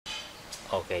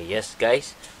Okay, yes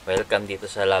guys, welcome dito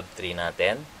sa lab 3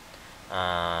 natin.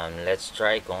 Let's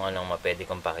try kung anong mapwede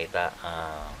kong pakita.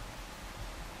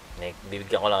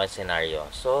 Bibigyan ko lang ang scenario.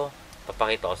 So,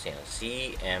 papakita ko sa inyo,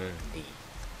 CMD.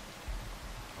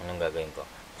 Anong gagawin ko?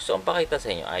 Gusto kong pakita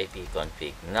sa inyo, IP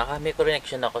config. May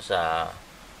connection ako sa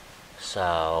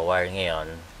wire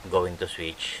ngayon, going to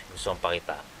switch. Gusto kong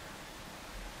pakita.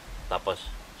 Tapos,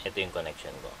 ito yung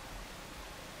connection ko.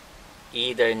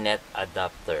 Ethernet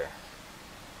adapter.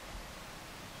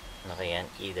 Nakayan,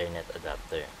 Ethernet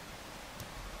adapter.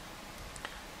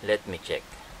 Let me check.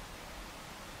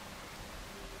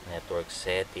 Network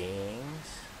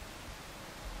settings.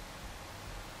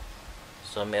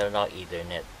 So, meron ako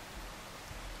Ethernet.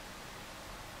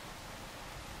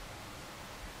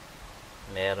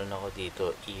 Meron ako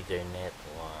dito Ethernet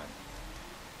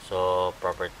 1. So,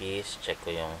 properties, check ko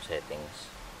yung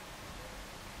settings.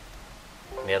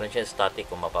 Meron siya static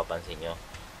kung mapapansin nyo.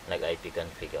 Nag-IP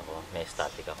config ako. May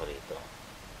static ako rito.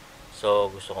 So,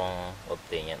 gusto kong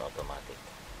obtain yan automatic.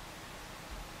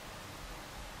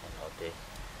 Okay.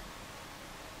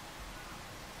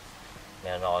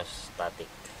 Meron ako static.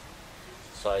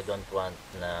 So, I don't want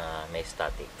na may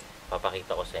static.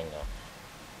 Papakita ko sa inyo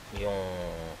yung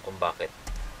kung bakit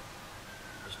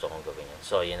gusto kong gawin yan.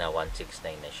 So, yun na,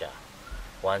 169 na siya.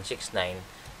 169.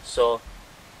 So,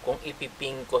 kung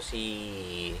ipiping ko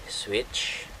si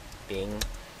switch, ping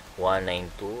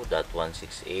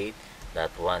 192.168.1.10,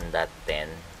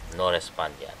 no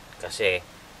respond yan. Kasi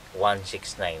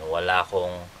 169, wala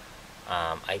akong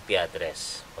IP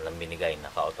address. Walang binigay,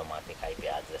 naka-automatic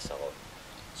IP address ako.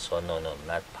 So, no,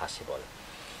 not possible.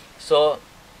 So,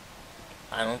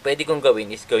 ang pwede kong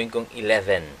gawin is gawin kong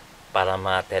 11 para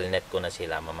ma-telnet ko na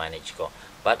sila, ma-manage ko.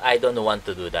 But I don't want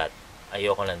to do that.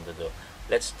 Ayoko lang to do.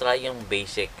 Let's try yung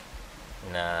basic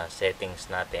na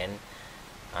settings natin.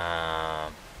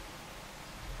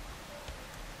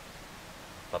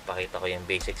 Papakita ko yung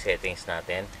basic settings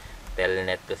natin.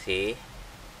 Telnet to si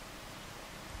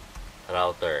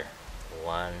router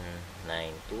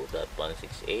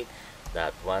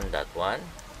 192.168.1.1.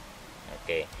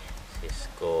 Okay,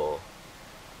 Cisco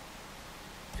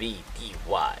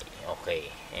VTY.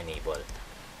 Okay, enable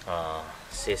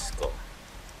Cisco.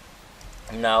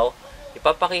 Now,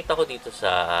 ipapakita ko dito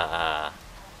sa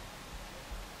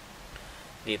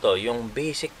dito yung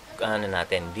basic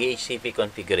natin, DHCP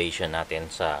configuration natin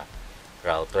sa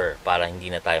router para hindi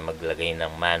na tayo maglagay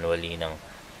ng manually ng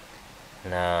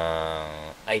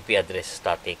IP address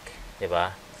static, 'di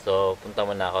ba? So, punta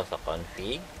muna ako sa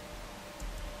config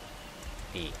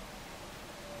T.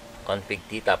 Config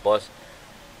T, tapos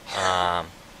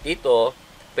dito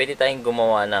pwede tayong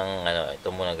gumawa ng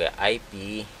ito muna,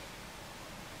 IP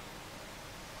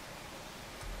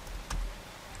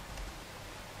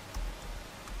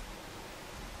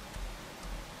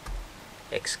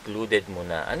excluded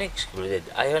muna. Ano excluded?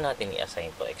 Ayaw natin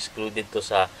i-assign to. Excluded to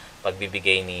sa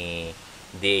pagbibigay ni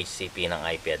DHCP ng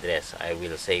IP address. I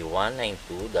will say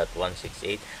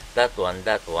 192.168.1.1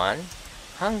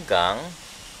 hanggang,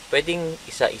 pwedeng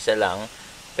isa-isa lang,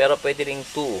 pero pwede ring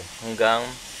 2 hanggang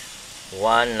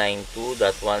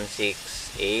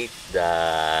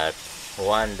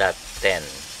 192.168.1.10.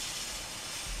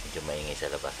 Medyo maingay sa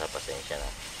labas, pasensya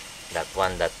na.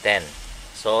 .1.10.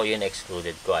 So, yun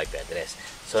excluded ko IP address.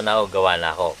 So, now, gawa na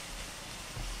ako.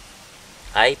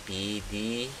 IP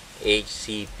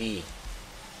DHCP.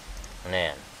 Ano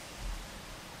yan?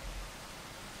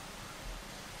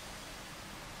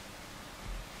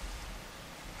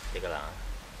 Teka lang.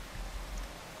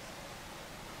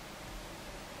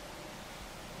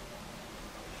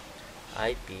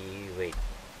 IP, wait.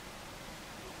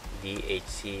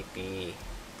 DHCP.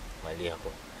 Mali ako.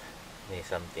 May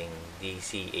something.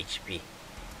 DCHP.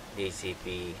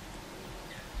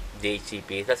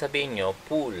 DHCP, sasabihin nyo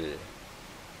pool,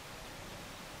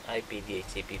 IP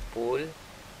DHCP pool,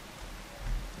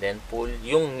 then pool,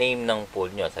 yung name ng pool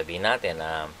nyo, sabihin natin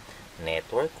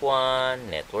network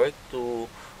 1, network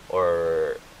 2, or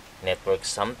network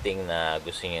something na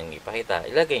gusto nyo ipakita,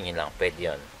 ilagay nyo lang,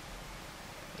 pwede yun,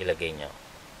 ilagay nyo.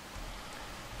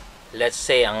 Let's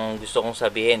say ang gusto kong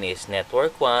sabihin is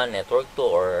network 1, network 2,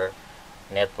 or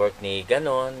network ni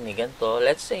ganon, ni ganto.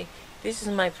 Let's say, this is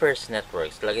my first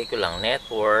network. So, lagay ko lang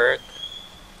network,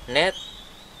 net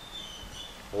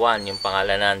 1, yung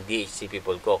pangalan ng DHCP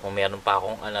pool ko. Kung meron pa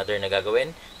akong another na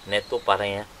gagawin, net 2, para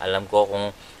alam ko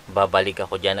kung babalik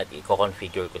ako dyan at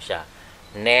i-configure ko siya.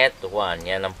 Net 1,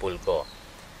 yan ang pool ko.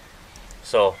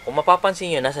 So, kung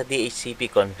mapapansin nyo, nasa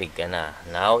DHCP config ka na.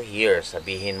 Now, here,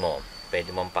 sabihin mo,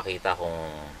 pwede mong pakita kung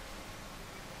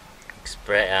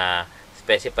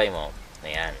specify mo.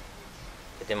 Ayan.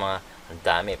 Ito yung mga Ang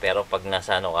dami. Pero pag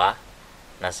nasa ano ka,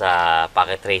 nasa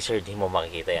packet tracer, di mo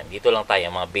makikita yan. Dito lang tayo,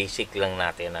 mga basic lang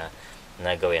natin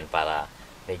na gawin para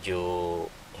medyo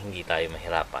hindi tayo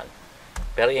mahirapan.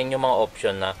 Pero yan yung mga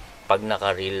option na pag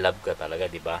naka-real lab ka talaga,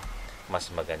 di ba?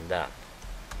 Mas maganda.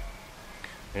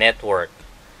 Network.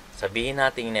 Sabihin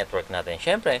natin yung network natin.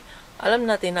 Syempre, alam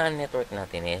natin na ang network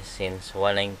natin is since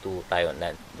 192 tayo,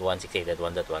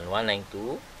 168.1.1,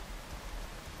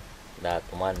 192.1.0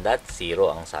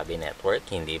 ang sabi network,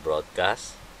 hindi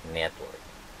broadcast network.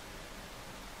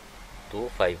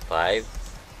 255.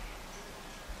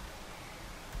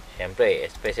 Syempre,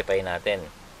 specify natin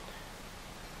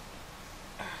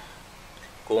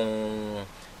kung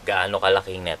gaano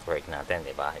kalaking network natin,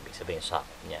 di ba? Ibig sabihin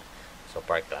socket niya. So,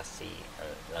 per class C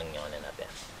lang yun natin.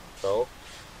 So,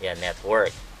 yan,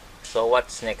 network. So,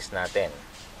 what's next natin?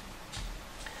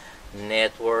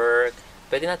 Network.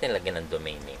 Pwede natin lagyan ng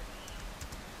domain name.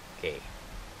 Okay.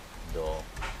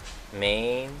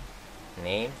 Domain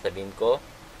name. Sabihin ko,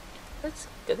 let's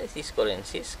get Cisco rin.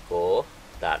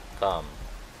 Cisco.com.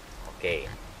 Okay.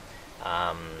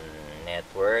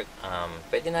 Network.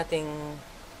 Pwede nating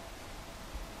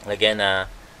lagyan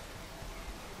na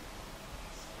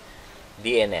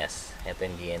DNS. Ito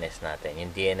yung DNS natin. Yung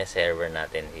DNS server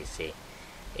natin is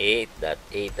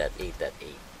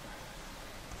 8.8.8.8.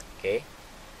 Okay?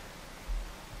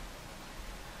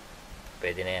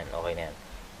 Pwede na yan. Okay na yan.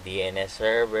 DNS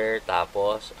server.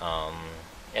 Tapos,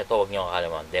 ito huwag nyo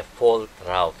kakalimutan. Default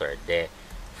router.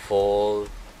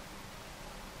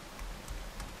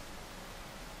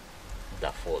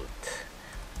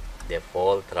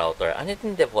 Default router. Ano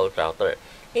yung default router?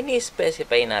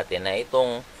 Ini-specify natin na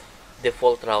itong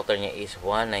default router niya is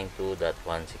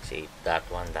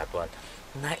 192.168.1.1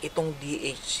 na itong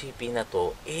DHCP na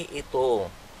to, itong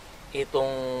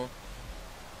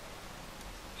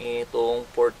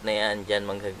port na yan, dyan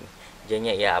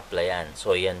niya i-apply yan.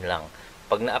 So, yan lang.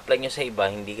 Pag na-apply nyo sa iba,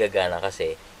 hindi gagana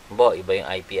kasi, iba yung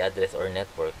IP address or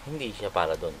network, hindi siya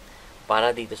para dun. Para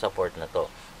dito sa port na to.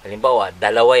 Halimbawa,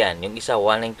 dalawa yan. Yung isa,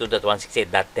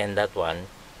 192.168.10.1,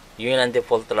 yun ang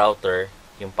default router,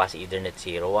 yung pass Ethernet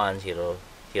 01, 000,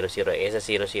 sa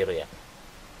 00 yan.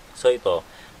 So, ito,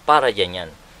 para dyan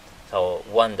yan. So,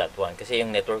 1.1. Kasi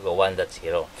yung network ko, 1.0.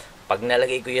 Pag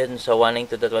nalagay ko yan sa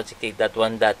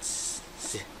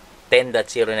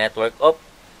 192.168.1.10.0 network,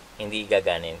 hindi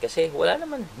gaganin. Kasi wala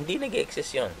naman, hindi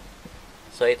nag-exist yun.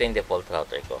 So, ito yung default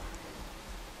router ko.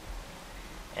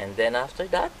 And then, after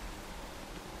that,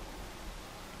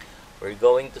 we're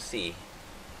going to see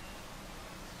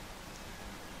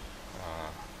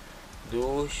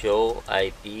do show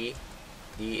IP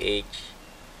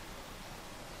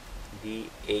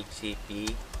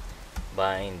DHCP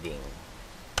binding.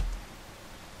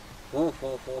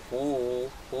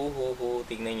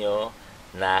 Tingnan nyo,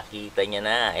 nakita niya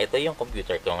na. Ito yung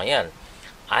computer ko ngayon.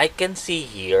 I can see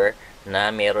here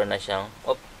na meron na siyang,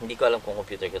 hindi ko alam kung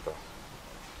computer ko to.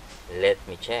 Let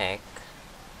me check.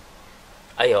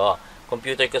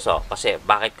 Computer ko so. Kasi,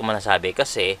 bakit ko manasabi?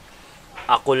 Kasi,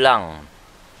 ako lang.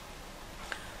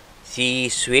 Si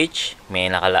Switch, may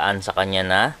nakalaan sa kanya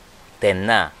na 10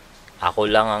 na. Ako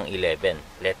lang ang 11.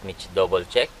 Let me double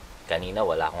check. Kanina,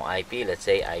 wala akong IP. Let's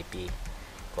say IP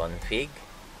config.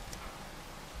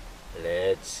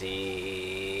 Let's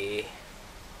see.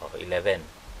 11.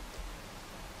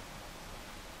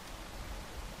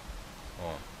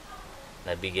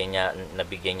 Nabigyan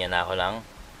niya na ako ng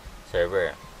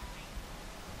server.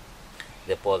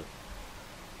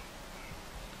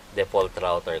 Default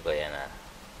router ko yan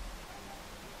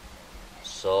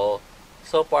So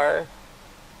far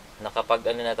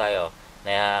nakapaglagay na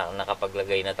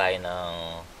tayo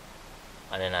ng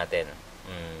natin.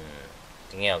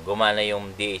 Tingnan, gumana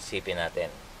yung DHCP natin.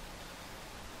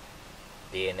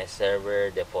 DNS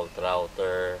server, default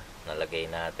router, nalagay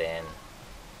natin.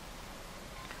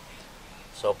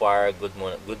 So far, good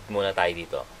muna tayo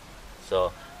dito.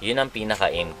 So, yun ang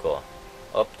pinaka-aim ko.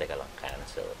 Teka lang,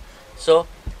 cancel. So,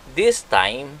 this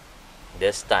time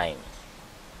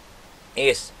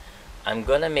is, I'm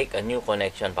gonna make a new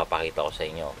connection. Papakita ko sa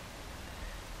inyo.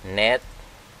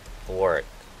 Network.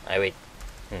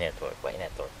 Network. Why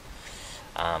network?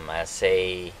 I'll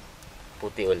say,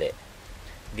 puti uli.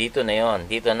 Dito na yon.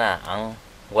 Dito na.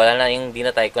 Wala na yung di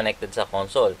na tayo connected sa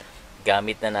console.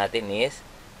 Gamit na natin is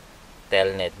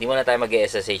telnet. Di muna tayo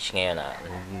mag-SSH ngayon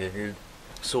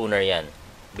Sooner yan.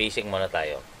 Basic muna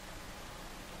tayo.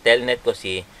 Telnet ko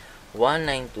si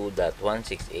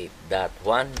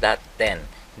 192.168.1.10.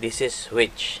 This is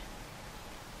switch.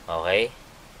 Okay?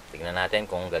 Tignan natin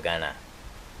kung gagana.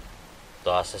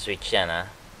 Ito sa switch yan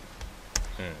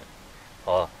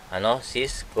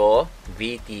Cisco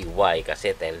VTY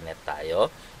kasi telnet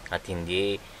tayo at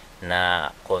hindi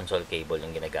na console cable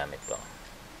yung ginagamit ko.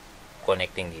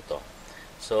 Connecting dito.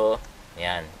 So,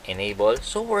 yan. Enable.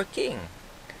 So, working.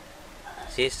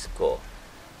 Cisco.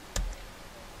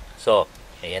 So,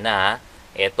 ayan na ha.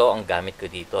 Ito, ang gamit ko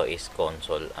dito is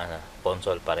console.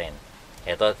 Console pa rin.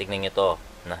 Ito, tignan nyo to.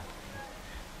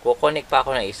 Kukonect pa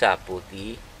ako ng isa.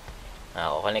 Puti.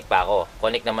 Kukonect pa ako.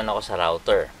 Connect naman ako sa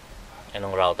router.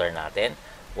 Anong router natin?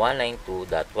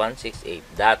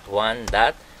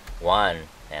 192.168.1.1.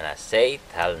 Yan na. Say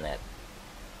telnet.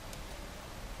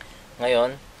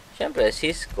 Ngayon, syempre,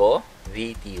 Cisco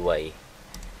VTY.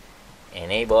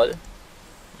 Enable.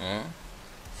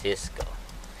 Cisco.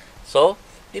 So,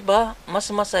 'di ba, mas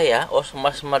masaya o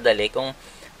mas madali kung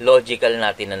logical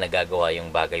natin na nagagawa yung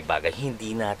bagay-bagay,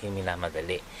 hindi natin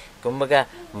minamadali. Kumbaga,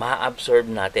 ma-absorb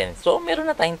natin. So, meron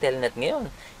na tayong telnet ngayon.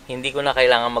 Hindi ko na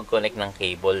kailangan mag-connect ng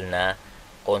cable na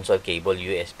console cable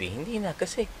USB. Hindi na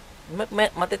kasi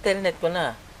mate-telnet ko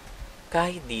na.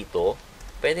 Kahit dito,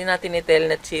 pwede natin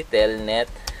i-telnet si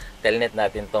telnet. Telnet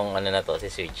natin tong na to,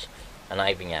 si switch. Ano ang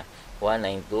IP niya?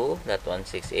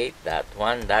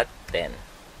 192.168.1.10.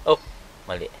 Oh,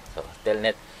 mali. So,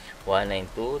 telnet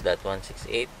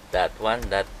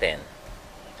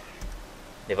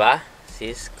 192.168.1.10. Diba?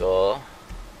 Cisco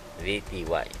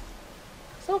VTY.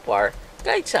 So far,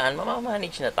 kahit saan,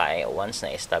 mamamanage na tayo once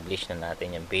na-establish na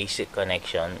natin yung basic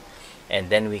connection,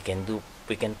 and then we can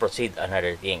proceed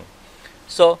another thing.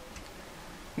 So,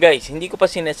 guys, hindi ko pa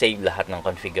sinasave lahat ng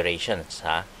configurations,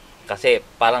 ha? Kasi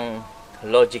parang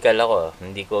logical ako.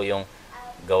 Hindi ko yung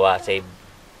gawa, save,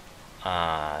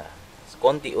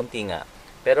 konti-unti nga.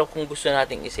 Pero kung gusto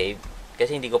nating i-save,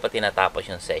 kasi hindi ko pa tinatapos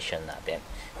yung session natin.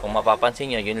 Kung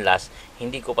mapapansin nyo, yung last,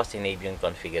 hindi ko pa sinave yung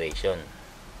configuration.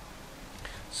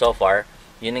 So far,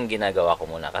 yun ang ginagawa ko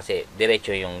muna kasi diretso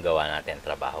yung gawa natin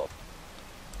trabaho.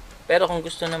 Pero kung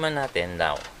gusto naman natin,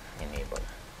 now, enable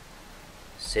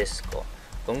Cisco.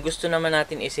 Kung gusto naman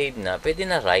natin i-save na, pwede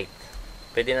na right.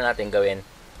 Pwede na natin gawin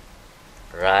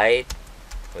right,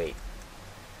 wait,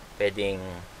 pwedeng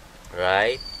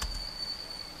right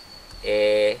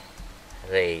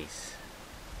erase.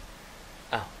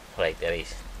 Right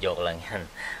erase. Joke lang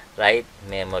yan. Right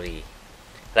memory.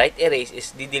 Right erase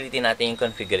is didelete natin yung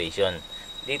configuration.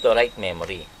 Dito, right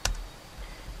memory.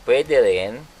 Pwede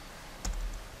rin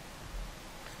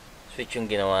switch yung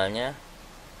ginawa niya.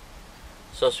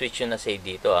 So, switch yung na-save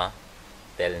dito,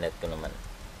 telnet ko naman.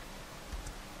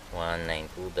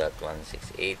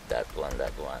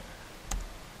 192.168.1.1.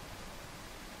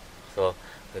 So,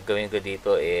 gagawin ko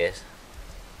dito is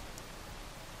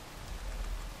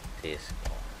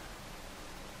Cisco.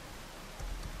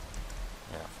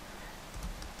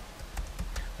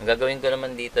 Ang gagawin ko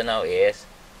naman dito now is,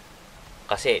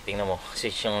 kasi, tingnan mo,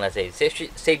 switch yung na-save.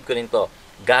 Save ko rin to.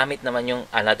 Gamit naman yung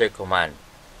another command.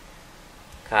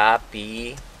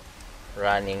 Copy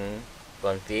running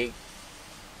config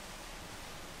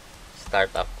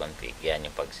startup config. Yan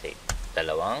yung pag-save.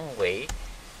 Dalawang way.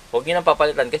 Huwag nyo nang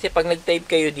papalitan kasi pag nag-type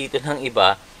kayo dito ng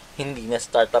iba, hindi na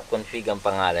startup config ang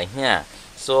pangalan niya.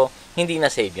 So, hindi na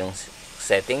save yung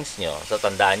settings nyo. So,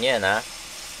 tandaan nyo yan,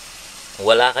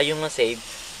 wala kayong na-save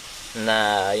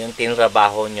na yung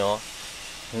tinrabaho nyo,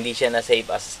 hindi siya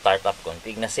na-save as startup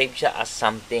config. Na-save siya as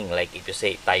something. Like if you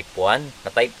say type 1,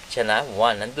 na-type siya na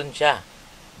 1, nandun siya.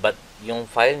 But yung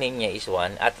file name niya is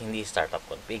 1 at hindi startup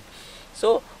config.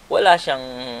 So, wala siyang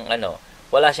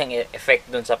effect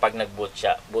dun sa pag nag-boot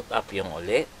siya, boot up yung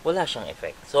uli. Wala siyang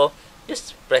effect. So,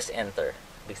 just press enter.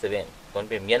 Ibig sabihin,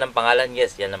 confirm. Yan ang pangalan.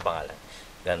 Yes, yan ang pangalan.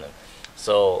 Ganun.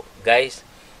 So, guys,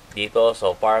 dito,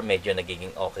 so far, medyo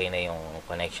nagiging okay na yung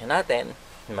connection natin.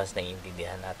 Mas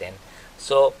naiintindihan natin.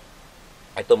 So,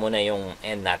 ito muna yung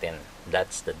end natin.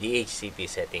 That's the DHCP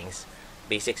settings,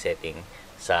 basic setting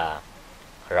sa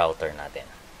router natin.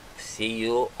 See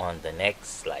you on the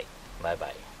next slide.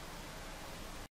 Bye-bye.